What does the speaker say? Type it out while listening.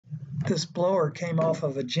this blower came off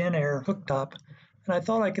of a JennAire cooktop, and I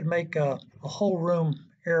thought I could make a whole room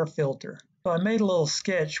air filter. So I made a little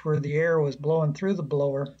sketch where the air was blowing through the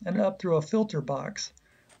blower and up through a filter box,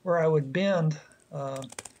 where I would bend a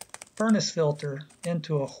furnace filter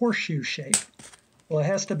into a horseshoe shape. Well, it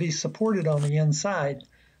has to be supported on the inside,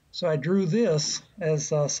 so I drew this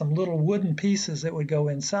as some little wooden pieces that would go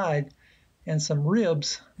inside, and some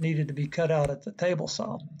ribs needed to be cut out at the table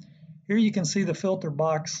saw. Here you can see the filter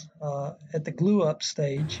box at the glue up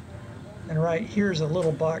stage, and right here's a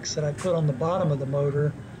little box that I put on the bottom of the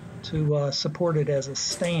motor to support it as a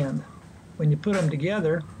stand. When you put them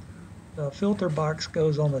together, the filter box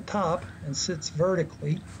goes on the top and sits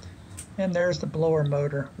vertically, and there's the blower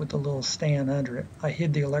motor with the little stand under it. I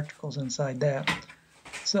hid the electricals inside that.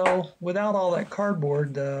 So without all that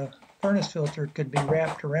cardboard, the furnace filter could be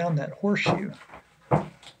wrapped around that horseshoe.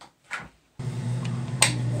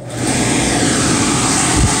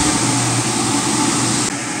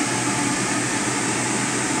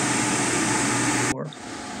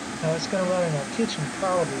 Now it's going to run in our kitchen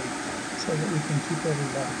probably, so that we can keep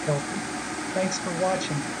everybody healthy. Thanks for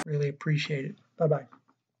watching. Really appreciate it. Bye-bye.